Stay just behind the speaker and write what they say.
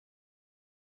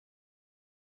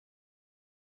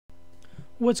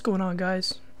What's going on,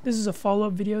 guys? This is a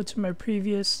follow-up video to my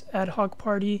previous ad hoc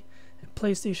party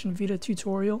PlayStation Vita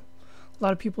tutorial. A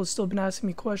lot of people have still been asking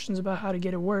me questions about how to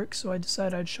get it work, so I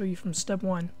decided I'd show you from step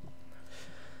one.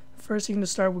 First, you're going to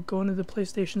start with going to the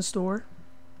PlayStation Store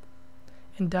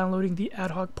and downloading the ad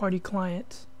hoc party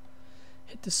client.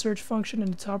 Hit the search function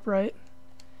in the top right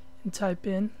and type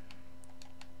in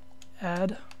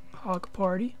ad hoc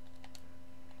party.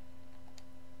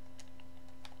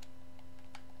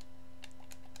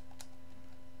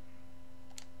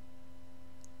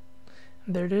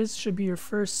 There it is, should be your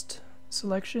first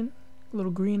selection,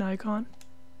 little green icon.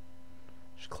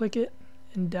 Just click it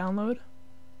and download.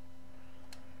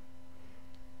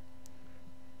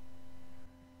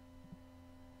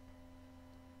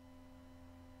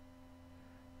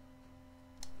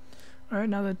 Alright,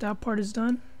 now that that part is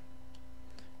done,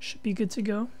 should be good to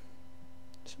go.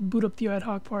 Just boot up the ad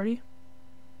hoc party.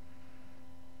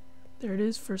 There it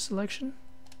is, first selection.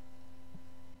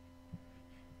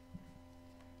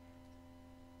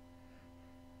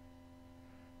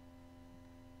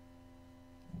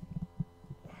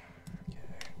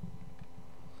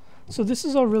 So this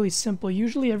is all really simple.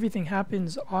 Usually everything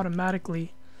happens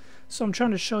automatically. So I'm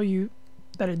trying to show you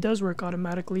that it does work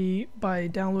automatically by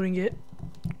downloading it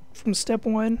from step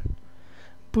one,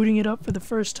 booting it up for the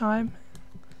first time.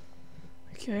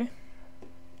 Okay.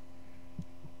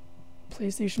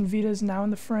 PlayStation Vita is now in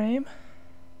the frame.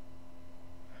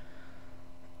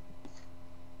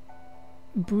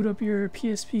 Boot up your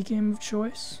PSP game of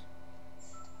choice.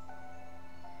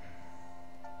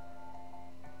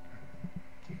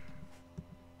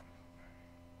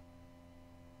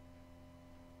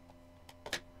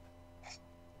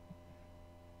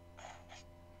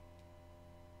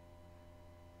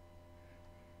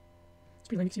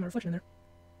 You can see my reflection in there.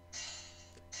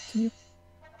 Continue.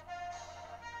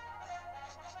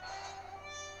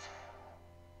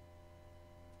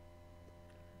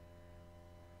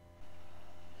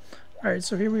 Alright,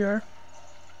 so here we are.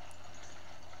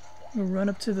 We'll run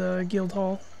up to the guild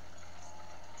hall.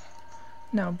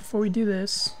 Now, before we do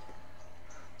this,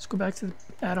 let's go back to the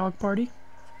ad hoc party.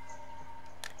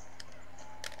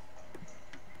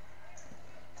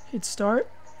 Hit start,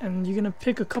 and you're gonna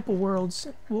pick a couple worlds.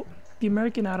 Well, the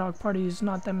American ad hoc party is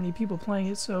not that many people playing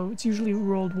it, so it's usually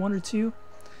world 1 or 2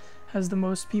 has the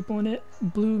most people in it.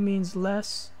 Blue means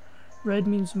less, red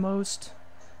means most,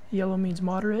 yellow means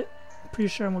moderate. Pretty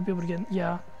sure I won't be able to get in.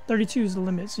 Yeah, 32 is the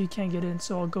limit, so you can't get in,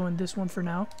 so I'll go in this one for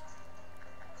now.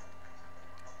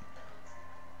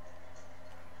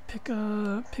 Pick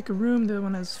a room. The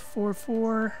one has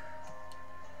 4-4,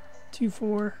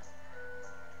 2-4,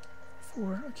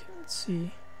 4. Okay, let's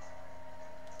see.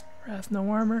 Wrath, no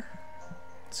armor.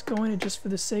 Let's go in it just for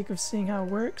the sake of seeing how it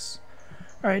works.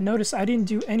 Alright, notice I didn't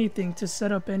do anything to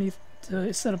set up the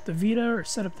Vita or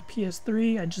set up the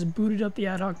PS3. I just booted up the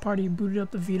ad hoc party, booted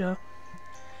up the Vita.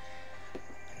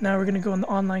 Now we're gonna go in the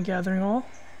online gathering hall.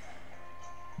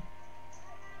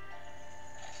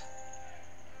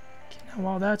 Okay, now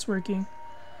while that's working,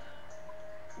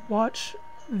 watch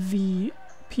the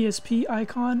PSP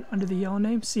icon under the yellow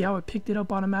name. See how it picked it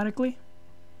up automatically?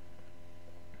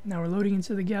 Now we're loading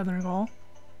into the gathering hall.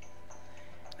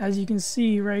 As you can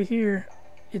see right here,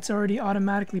 it's already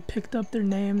automatically picked up their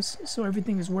names, so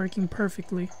everything is working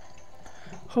perfectly.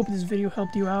 Hope this video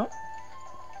helped you out.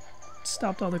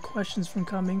 Stopped all the questions from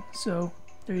coming, so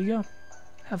there you go.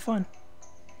 Have fun.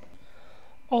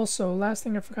 Also, last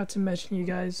thing I forgot to mention, you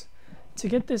guys, to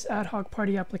get this ad hoc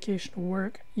party application to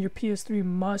work, your PS3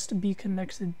 must be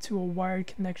connected to a wired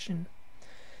connection.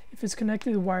 If it's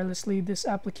connected wirelessly, this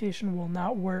application will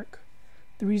not work.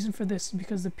 The reason for this is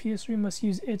because the PS3 must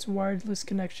use its wireless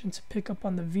connection to pick up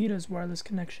on the Vita's wireless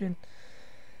connection,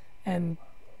 and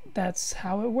that's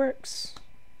how it works.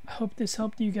 I hope this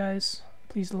helped you guys.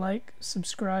 Please like,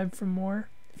 subscribe for more.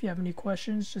 If you have any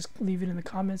questions, just leave it in the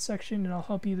comment section and I'll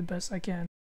help you the best I can.